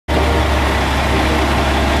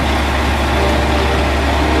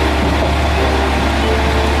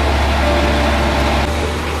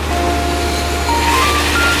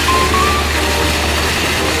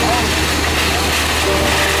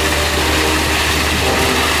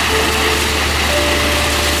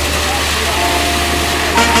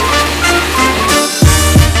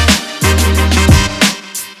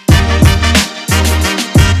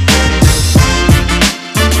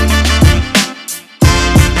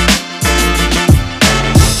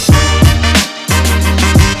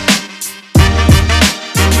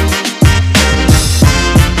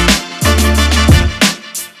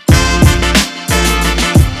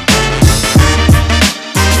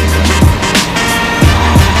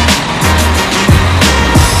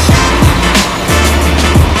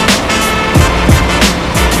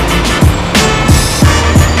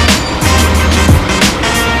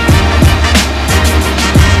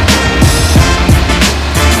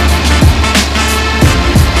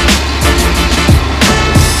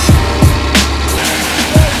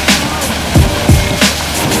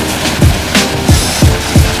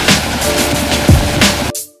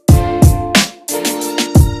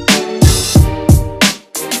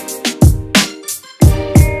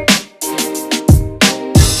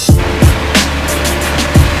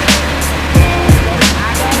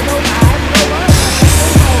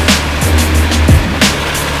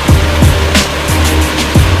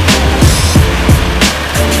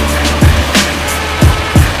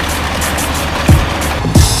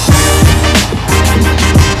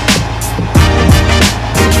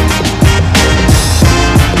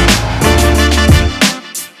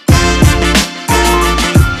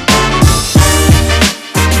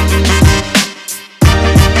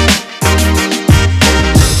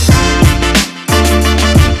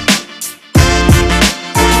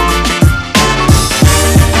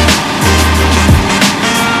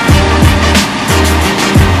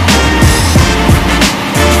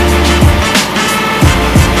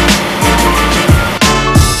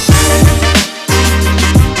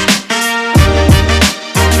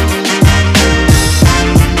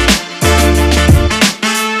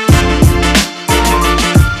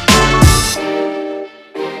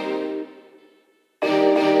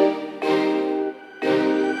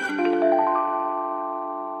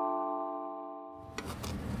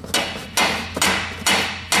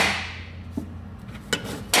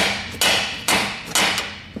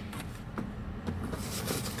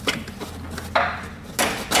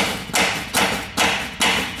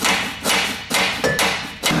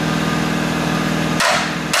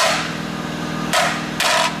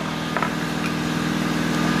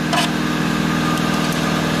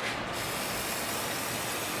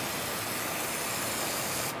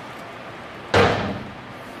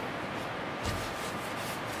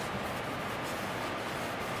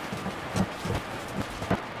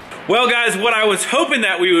Well guys, what I was hoping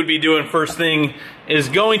that we would be doing first thing is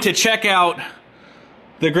going to check out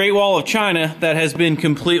the Great Wall of China that has been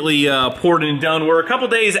completely poured and done. We're a couple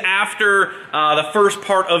days after the first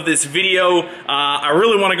part of this video. I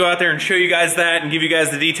really want to go out there and show you guys that and give you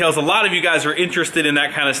guys the details. A lot of you guys are interested in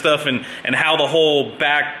that kind of stuff and how the whole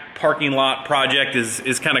back parking lot project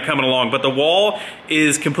is kind of coming along. But the wall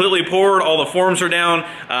is completely poured, all the forms are down.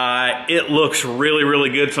 It looks really,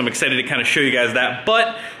 really good, so I'm excited to kind of show you guys that.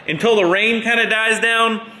 But until the rain kind of dies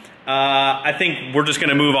down, I think we're just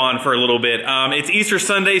gonna move on for a little bit. It's Easter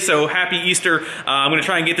Sunday, so happy Easter. I'm gonna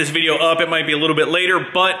try and get this video up. It might be a little bit later,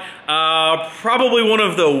 but probably one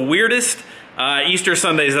of the weirdest Easter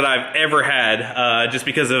Sundays that I've ever had, just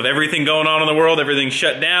because of everything going on in the world. Everything's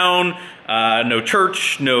shut down, no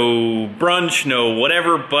church, no brunch, no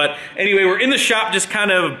whatever. But anyway, we're in the shop just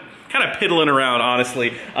kind of piddling around,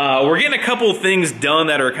 honestly. We're getting a couple things done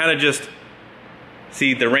that are kind of just,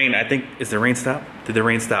 see the rain, I think, is the rain stop? Did the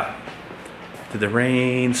rain stop? Did the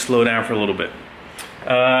rain slow down for a little bit?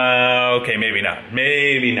 Okay, maybe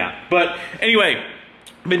not. But anyway,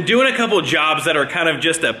 I've been doing a couple jobs that are kind of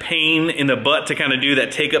just a pain in the butt to kind of do,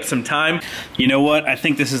 that take up some time. You know what? I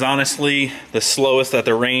think this is honestly the slowest that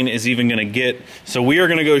the rain is even gonna get. So we are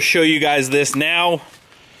gonna go show you guys this now.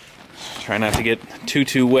 Try not to get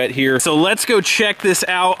too wet here. So let's go check this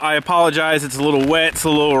out. I apologize, it's a little wet, it's a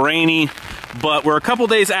little rainy, but we're a couple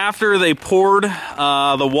days after they poured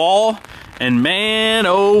the wall, and man,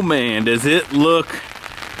 oh man, does it look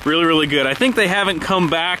really, really good. I think they haven't come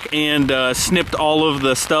back and snipped all of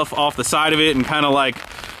the stuff off the side of it and kind of like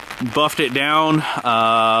buffed it down,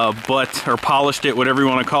 or polished it, whatever you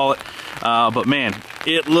want to call it. But man,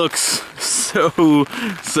 it looks so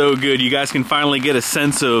good. You guys can finally get a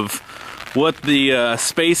sense of what the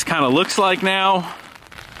space kind of looks like now.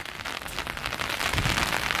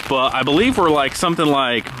 But I believe we're like something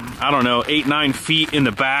like, I don't know, 8-9 feet in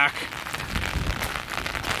the back.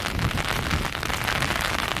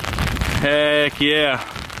 Heck yeah.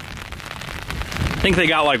 I think they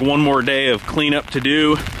got like one more day of cleanup to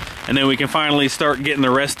do, and then we can finally start getting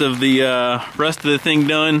the rest of the thing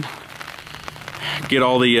done. Get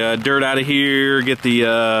all the dirt out of here, get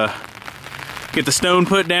the stone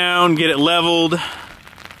put down, get it leveled.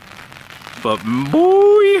 But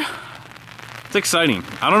boy, it's exciting.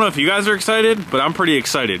 I don't know if you guys are excited, but I'm pretty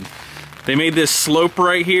excited. They made this slope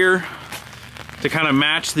right here to kind of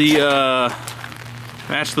match the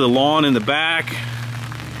lawn in the back.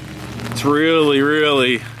 It's really,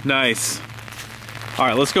 really nice. All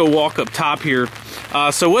right, let's go walk up top here.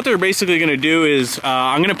 So what they're basically gonna do is,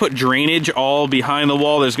 I'm gonna put drainage all behind the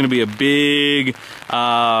wall. There's gonna be a big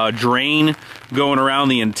drain going around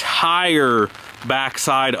the entire back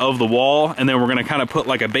side of the wall, and then we're gonna kind of put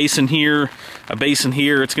like a basin here,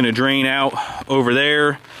 it's gonna drain out over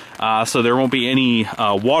there. So there won't be any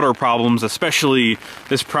water problems, especially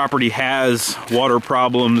this property has water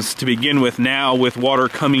problems to begin with now, with water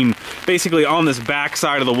coming basically on this back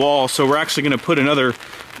side of the wall. So we're actually gonna put another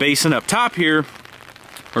basin up top here,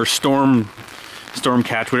 or storm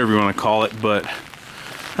catch, whatever you want to call it. But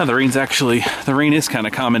the rain is kind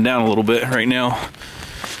of calming down a little bit right now.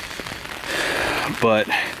 But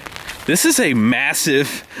this is a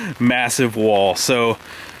massive wall. So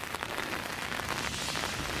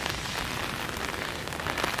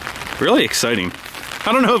really exciting.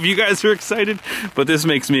 I don't know if you guys are excited, but this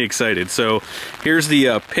makes me excited. So here's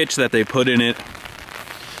the pitch that they put in it.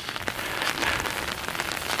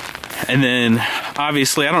 And then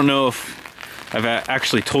obviously, I don't know if I've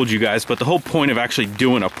actually told you guys, but the whole point of actually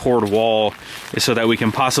doing a poured wall is so that we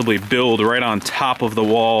can possibly build right on top of the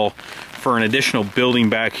wall for an additional building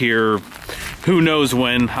back here. Who knows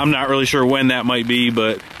when? I'm not really sure when that might be,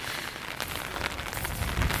 but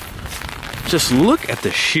just look at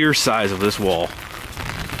the sheer size of this wall.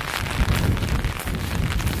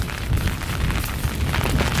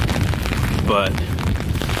 But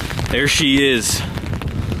there she is.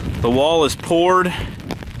 The wall is poured,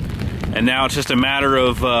 and now it's just a matter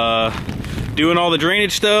of doing all the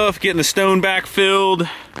drainage stuff, getting the stone back filled,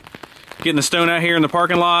 getting the stone out here in the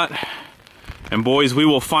parking lot. And boys, we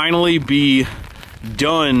will finally be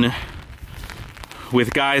done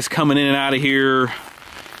with guys coming in and out of here,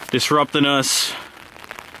 disrupting us.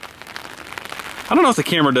 I don't know if the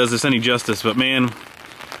camera does this any justice, but man,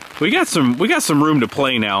 we got some room to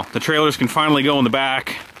play now. The trailers can finally go in the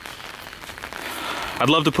back. I'd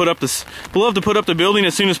love to put up the building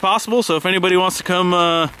as soon as possible. So if anybody wants to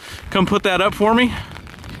come put that up for me,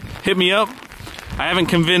 hit me up. I haven't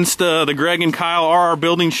convinced the Greg and Kyle RR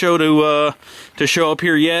Building Show to show up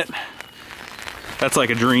here yet. That's like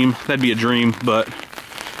a dream. That'd be a dream, but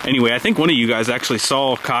Anyway, I think one of you guys actually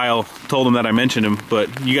saw Kyle, told him that I mentioned him,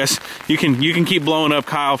 but you guys, you can keep blowing up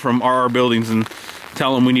Kyle from RR Buildings and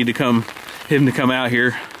tell him we need to him to come out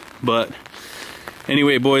here. But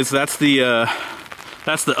anyway, boys, that's the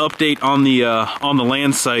update on the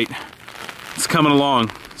land site. It's coming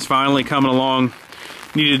along. It's finally coming along.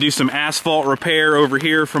 Need to do some asphalt repair over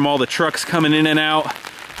here from all the trucks coming in and out.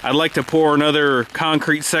 I'd like to pour another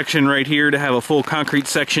concrete section right here to have a full concrete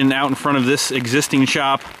section out in front of this existing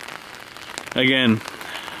shop. Again,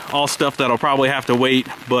 all stuff that'll probably have to wait,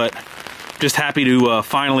 but just happy to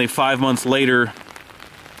finally, 5 months later,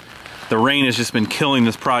 the rain has just been killing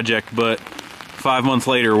this project, but 5 months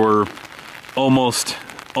later we're almost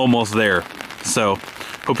there. So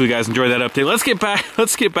hope you guys enjoy that update. Let's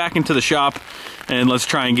get back into the shop and let's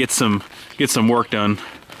try and get some work done.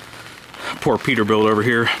 Poor Peterbilt over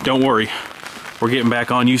here. Don't worry, we're getting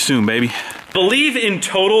back on you soon, baby. Believe in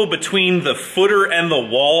total between the footer and the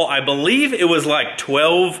wall, I believe it was like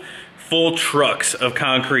 12 full trucks of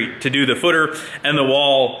concrete to do the footer and the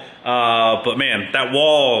wall. But man, that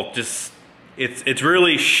wall just, it's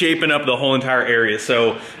really shaping up the whole entire area.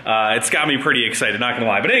 So it's got me pretty excited, not gonna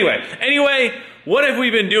lie. But anyway, what have we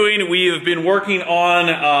been doing? We have been working on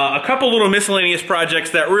a couple little miscellaneous projects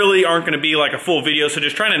that really aren't going to be like a full video, so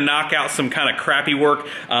just trying to knock out some kind of crappy work,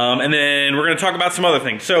 and then we're going to talk about some other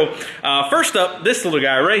things. So first up, this little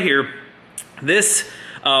guy right here, this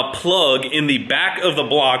plug in the back of the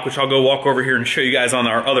block, which I'll go walk over here and show you guys on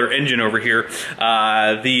our other engine over here.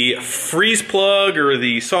 The freeze plug or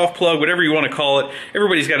the soft plug, whatever you want to call it.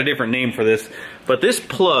 Everybody's got a different name for this, but this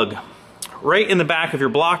plug right in the back of your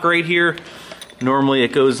block right here, normally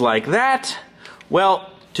it goes like that.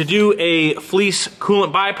 Well, to do a fleece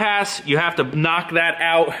coolant bypass, you have to knock that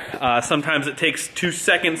out. Sometimes it takes 2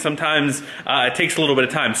 seconds, sometimes it takes a little bit of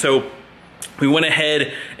time. So we went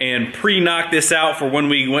ahead and pre-knocked this out for when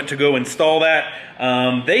we went to go install that.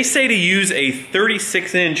 They say to use a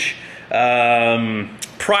 36-inch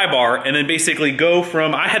pry bar and then basically go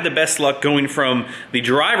from, I had the best luck going from the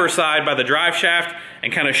driver's side by the drive shaft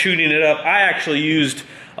and kind of shooting it up. I actually used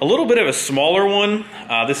a little bit of a smaller one.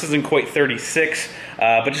 This isn't quite 36,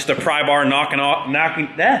 but just a pry bar knocking out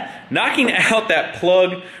that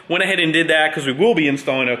plug. Went ahead and did that because we will be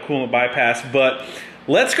installing a coolant bypass. But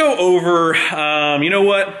let's go over, you know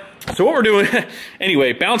what? So what we're doing,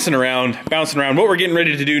 anyway, bouncing around. What we're getting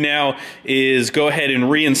ready to do now is go ahead and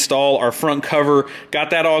reinstall our front cover. Got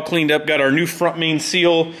that all cleaned up, got our new front main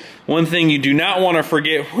seal. One thing you do not want to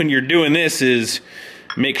forget when you're doing this is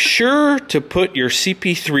make sure to put your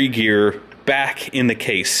CP3 gear back in the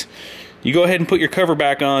case. You go ahead and put your cover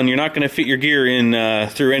back on, you're not going to fit your gear in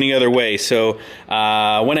through any other way. So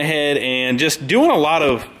went ahead and just doing a lot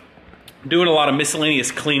of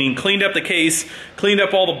miscellaneous cleaning. Cleaned up the case, cleaned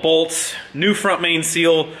up all the bolts, new front main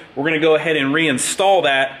seal. We're going to go ahead and reinstall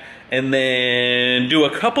that and then do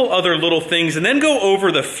a couple other little things and then go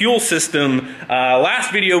over the fuel system.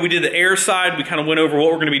 Last video we did the air side. We kind of went over what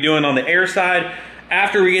we're going to be doing on the air side.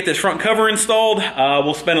 After we get this front cover installed,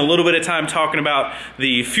 we'll spend a little bit of time talking about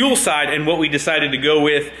the fuel side and what we decided to go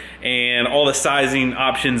with and all the sizing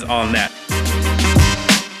options on that.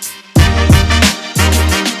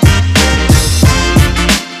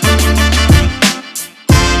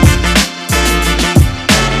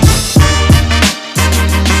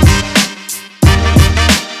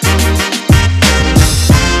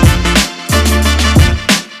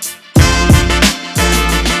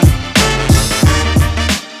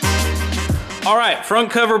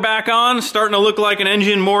 Front cover back on, starting to look like an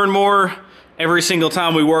engine more and more every single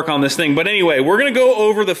time we work on this thing. But anyway, we're gonna go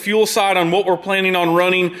over the fuel side on what we're planning on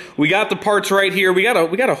running. We got the parts right here. We got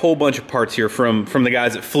a whole bunch of parts here from the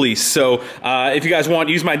guys at Fleece. So if you guys want,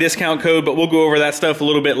 use my discount code, but we'll go over that stuff a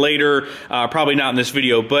little bit later, probably not in this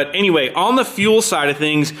video. But anyway, on the fuel side of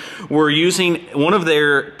things, we're using one of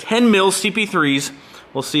their 10 mil CP3s.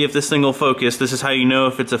 We'll see if this thing will focus. This is how you know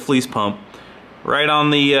if it's a Fleece pump. Right on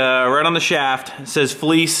the shaft, it says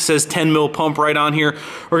Fleece, says 10 mil pump right on here.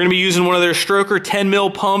 We're gonna be using one of their Stroker 10 mil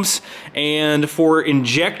pumps, and for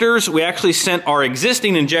injectors, we actually sent our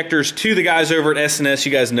existing injectors to the guys over at S&S.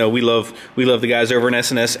 You guys know we love the guys over at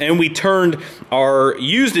S&S, and we turned our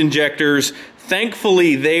used injectors.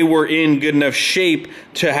 Thankfully, they were in good enough shape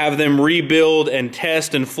to have them rebuild and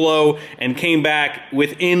test and flow, and came back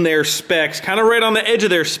within their specs, kind of right on the edge of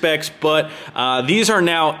their specs, but these are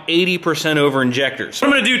now 80% over injectors. What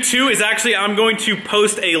I'm gonna do too is actually I'm going to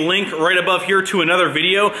post a link right above here to another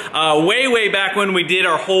video. Way back when we did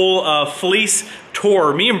our whole Fleece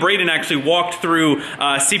tour, me and Braden actually walked through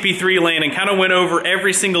CP3 land and kind of went over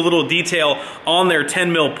every single little detail on their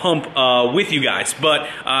 10 mil pump with you guys. But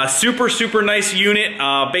super nice nice unit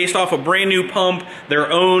based off a brand new pump.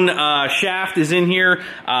 Their own shaft is in here.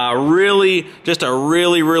 Really, just a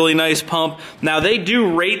really nice pump. Now they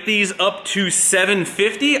do rate these up to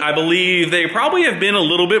 750. I believe they probably have been a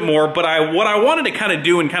little bit more, but what I wanted to kind of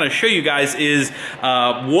do and kind of show you guys is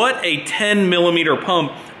what a 10 millimeter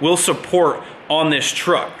pump will support on this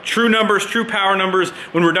truck. True numbers, true power numbers.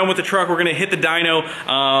 When we're done with the truck, we're gonna hit the dyno.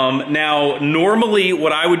 Now, normally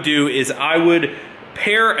what I would do is I would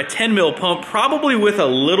pair a 10 mil pump probably with a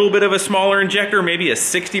little bit of a smaller injector, maybe a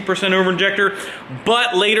 60% over injector,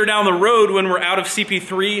 but later down the road when we're out of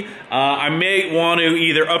CP3, I may want to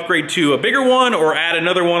either upgrade to a bigger one or add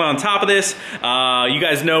another one on top of this. You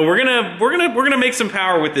guys know we're gonna make some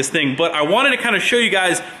power with this thing, but I wanted to kind of show you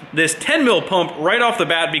guys this 10 mil pump right off the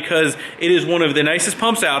bat because it is one of the nicest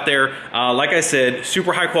pumps out there. Like I said,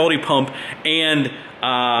 super high quality pump. And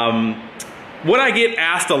what I get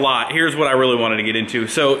asked a lot, here's what I really wanted to get into.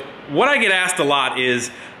 So what I get asked a lot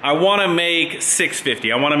is, I wanna make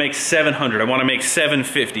 650, I wanna make 700, I wanna make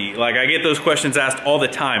 750. Like, I get those questions asked all the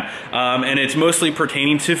time. And it's mostly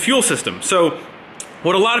pertaining to fuel system. So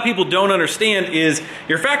what a lot of people don't understand is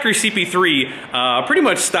your factory CP3 pretty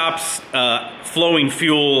much stops flowing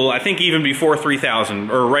fuel, I think even before 3,000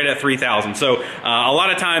 or right at 3,000. So a lot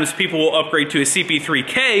of times people will upgrade to a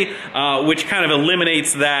CP3K, which kind of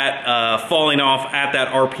eliminates that falling off at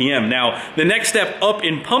that RPM. Now, the next step up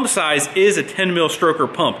in pump size is a 10 mil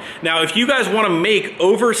stroker pump. Now, if you guys want to make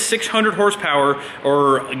over 600 horsepower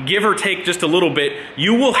or give or take just a little bit,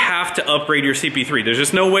 you will have to upgrade your CP3. There's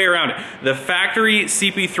just no way around it. The factory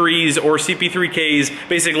CP3s or CP3Ks,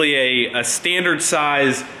 basically a standard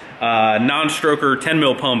size non-stroker 10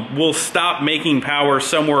 mil pump, will stop making power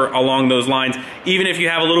somewhere along those lines. Even if you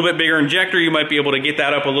have a little bit bigger injector, you might be able to get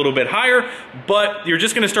that up a little bit higher, but you're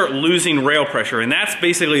just gonna start losing rail pressure. And that's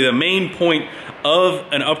basically the main point of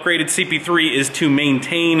an upgraded CP3, is to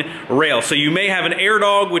maintain rail. So you may have an air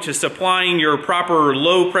dog, which is supplying your proper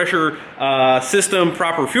low pressure system,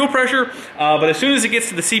 proper fuel pressure, but as soon as it gets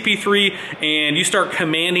to the CP3 and you start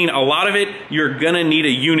commanding a lot of it, you're gonna need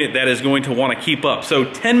a unit that is going to wanna keep up. So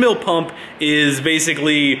 10 mil pump is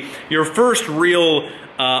basically your first real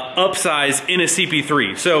upsize in a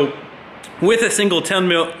CP3. So with a single 10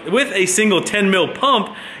 mil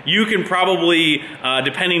pump, you can probably,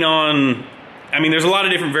 depending on, I mean, there's a lot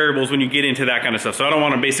of different variables when you get into that kind of stuff, so I don't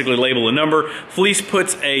want to basically label a number. Fleece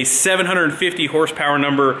puts a 750 horsepower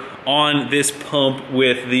number on this pump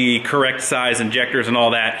with the correct size injectors and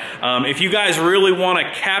all that. If you guys really want to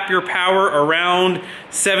cap your power around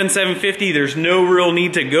 750, there's no real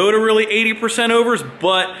need to go to really 80% overs,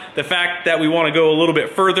 but the fact that we want to go a little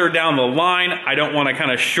bit further down the line, I don't want to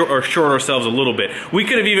kind of short ourselves a little bit. We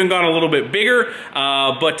could have even gone a little bit bigger,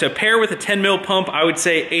 but to pair with a 10 mil pump, I would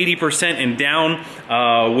say 80% and down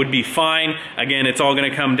would be fine. Again, it's all going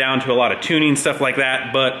to come down to a lot of tuning, stuff like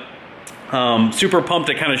that, but super pumped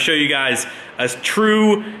to kind of show you guys a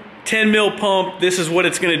true 10 mil pump. This is what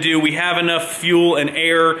it's going to do. We have enough fuel and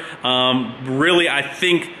air. Really, I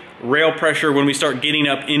think rail pressure, when we start getting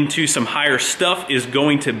up into some higher stuff, is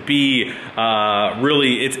going to be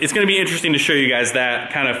really, it's going to be interesting to show you guys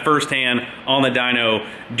that kind of firsthand on the dyno,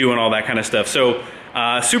 doing all that kind of stuff. So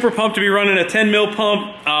super pumped to be running a 10 mil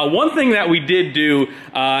pump. One thing that we did do,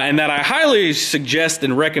 and that I highly suggest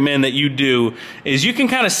and recommend that you do, is you can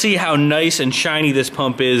kind of see how nice and shiny this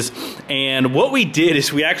pump is. And what we did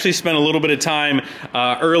is we actually spent a little bit of time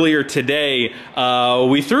earlier today.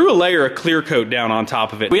 We threw a layer of clear coat down on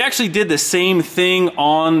top of it. We actually did the same thing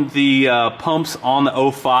on the pumps on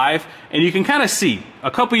the 05, and you can kind of see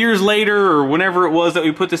a couple years later, or whenever it was that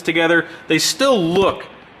we put this together, they still look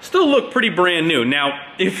pretty brand new. Now,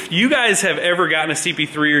 if you guys have ever gotten a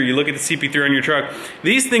CP3 or you look at the CP3 on your truck,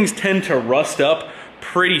 these things tend to rust up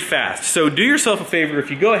pretty fast. So do yourself a favor, if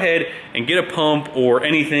you go ahead and get a pump or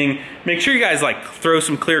anything, make sure you guys like throw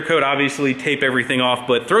some clear coat, obviously tape everything off,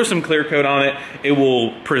 but throw some clear coat on it. It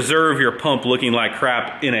will preserve your pump looking like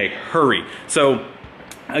crap in a hurry. So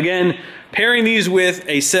again, pairing these with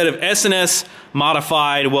a set of S&S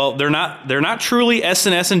modified, well, they're not truly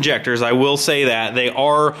S&S injectors, I will say that. They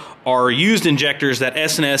are used injectors that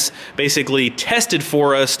S&S basically tested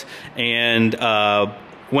for us and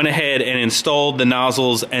went ahead and installed the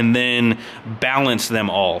nozzles and then balanced them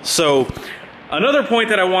all. So another point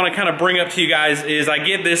that I want to kind of bring up to you guys is I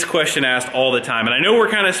get this question asked all the time, and I know we're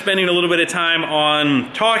kind of spending a little bit of time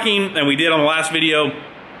on talking, and we did on the last video.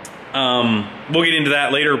 We'll get into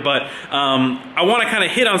that later, but I want to kind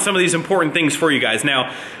of hit on some of these important things for you guys.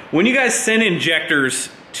 Now, when you guys send injectors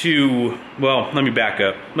to, well, let me back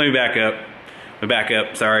up.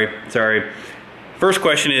 Sorry. first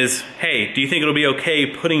question is, hey, do you think it'll be okay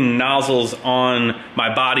putting nozzles on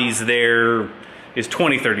my bodies there? Is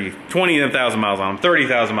 20,000 miles on them,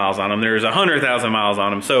 30,000 miles on them, there's 100,000 miles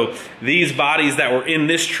on them. So these bodies that were in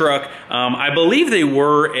this truck, I believe they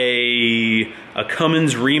were a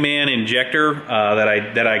Cummins Reman injector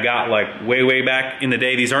that I got like way back in the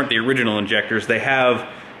day. These aren't the original injectors. They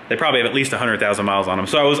probably have at least 100,000 miles on them.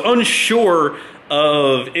 So I was unsure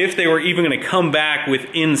of if they were even gonna come back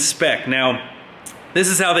within spec. Now, this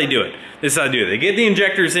is how they do it. This is how they do it. They get the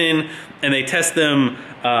injectors in and they test them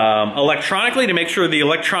electronically to make sure the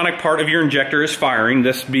electronic part of your injector is firing.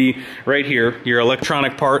 This would be right here, your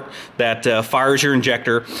electronic part that fires your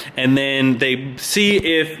injector. And then they see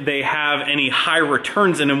if they have any high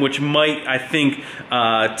returns in them, which might, I think,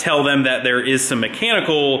 tell them that there is some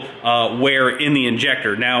mechanical wear in the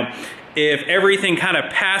injector. Now, if everything kind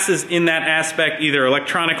of passes in that aspect, either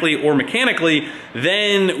electronically or mechanically,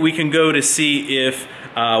 then we can go to see if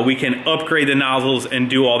we can upgrade the nozzles and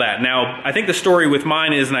do all that. Now, I think the story with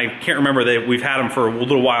mine is, and I can't remember, that we've had them for a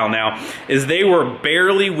little while now, is they were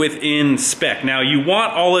barely within spec. Now, you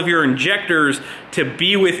want all of your injectors to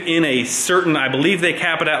be within a certain, I believe they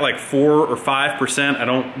cap it at like 4 or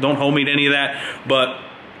 5%. Don't hold me to any of that, but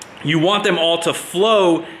you want them all to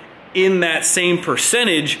flow in that same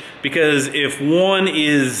percentage, because if one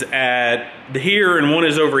is at here and one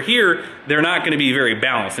is over here, they're not going to be very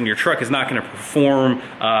balanced, and your truck is not going to perform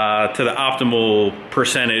to the optimal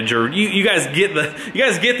percentage. Or you guys get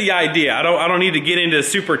the idea. I don't need to get into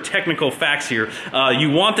super technical facts here. You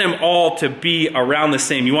want them all to be around the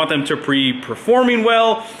same. You want them to be performing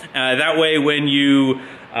well. That way, when you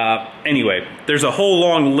anyway, there's a whole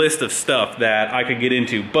long list of stuff that I could get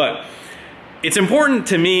into, but it's important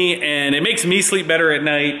to me, and it makes me sleep better at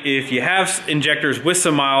night, if you have injectors with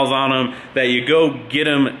some miles on them, that you go get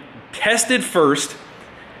them tested first,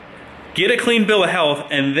 get a clean bill of health,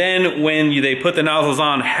 and then when they put the nozzles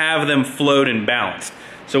on, have them flowed and balanced.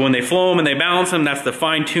 So when they flow them and they balance them, that's the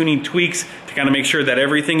fine-tuning tweaks to kind of make sure that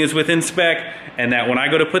everything is within spec, and that when I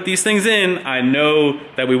go to put these things in, I know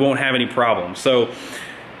that we won't have any problems. So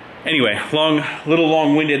anyway, little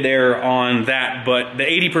long-winded there on that, but the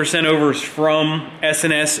 80% overs from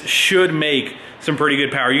S&S should make some pretty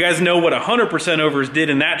good power. You guys know what 100% overs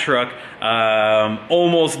did in that truck.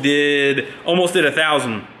 Almost did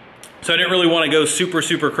 1,000. So I didn't really want to go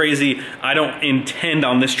super crazy. I don't intend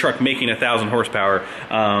on this truck making 1,000 horsepower.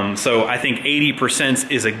 So I think 80%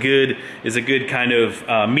 is a good kind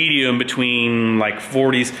of medium between like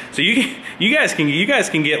 40s. So you guys can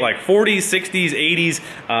get like 40s, 60s,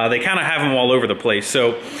 80s. They kind of have them all over the place.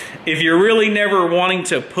 So if you're really never wanting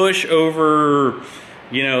to push over,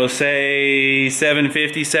 you know, say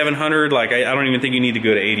 750, 700, like I don't even think you need to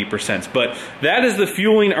go to 80%. But that is the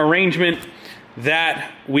fueling arrangement that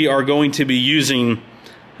we are going to be using.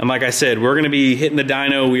 And like I said, we're going to be hitting the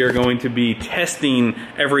dyno. We are going to be testing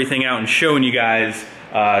everything out and showing you guys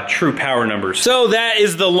true power numbers. So that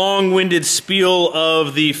is the long-winded spiel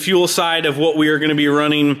of the fuel side of what we are going to be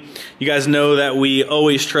running. You guys know that we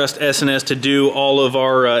always trust S&S to do all of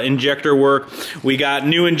our injector work. We got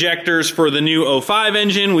new injectors for the new 05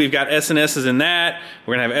 engine. We've got S&S's in that.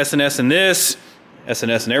 We're going to have S&S in this.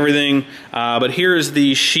 S&S and everything, but here's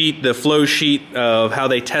the sheet, the flow sheet of how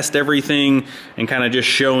they test everything, and kind of just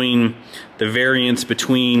showing the variance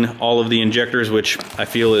between all of the injectors, which I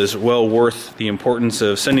feel is well worth the importance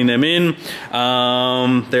of sending them in.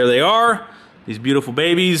 There they are, these beautiful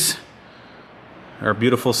babies, our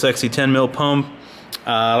beautiful sexy 10 mil pump.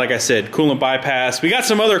 Like I said, coolant bypass. We got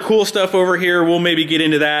some other cool stuff over here. We'll maybe get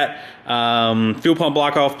into that. Fuel pump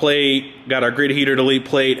block off plate, got our grid heater delete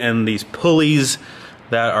plate, and these pulleys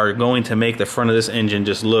that are going to make the front of this engine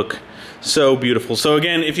just look so beautiful. So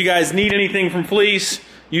again, if you guys need anything from Fleece,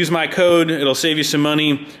 use my code, it'll save you some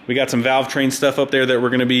money. We got some valve train stuff up there that we're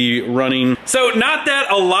gonna be running. So not that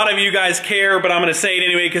a lot of you guys care, but I'm gonna say it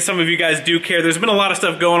anyway because some of you guys do care. There's been a lot of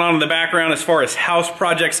stuff going on in the background as far as house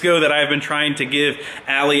projects go that I've been trying to give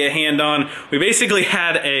Allie a hand on. We basically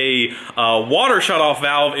had a water shutoff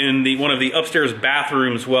valve in one of the upstairs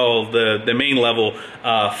bathrooms, well, the main level,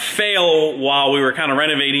 fail while we were kind of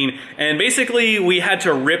renovating. And basically we had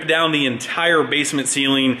to rip down the entire basement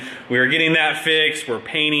ceiling. We were getting that fixed, we're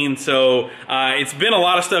painting. So it's been a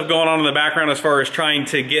lot of stuff going on in the background as far as trying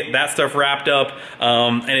to get that stuff wrapped up.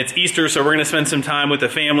 And it's Easter, so we're gonna spend some time with the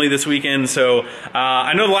family this weekend. So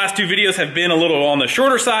I know the last two videos have been a little on the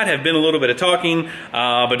shorter side, have been a little bit of talking,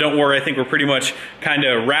 but don't worry, I think we're pretty much kind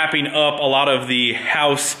of wrapping up a lot of the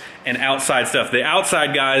house and outside stuff. The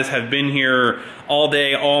outside guys have been here all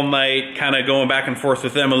day, all night, kind of going back and forth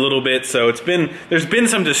with them a little bit. So there's been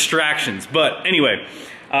some distractions, but anyway,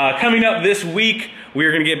 Coming up this week,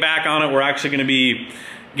 we're gonna get back on it. We're actually gonna be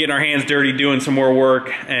getting our hands dirty, doing some more work,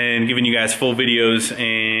 and giving you guys full videos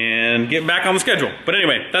and getting back on the schedule. But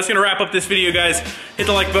anyway, that's gonna wrap up this video, guys. Hit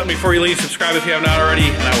the like button before you leave, subscribe if you have not already,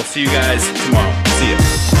 and I will see you guys tomorrow. See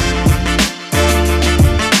ya.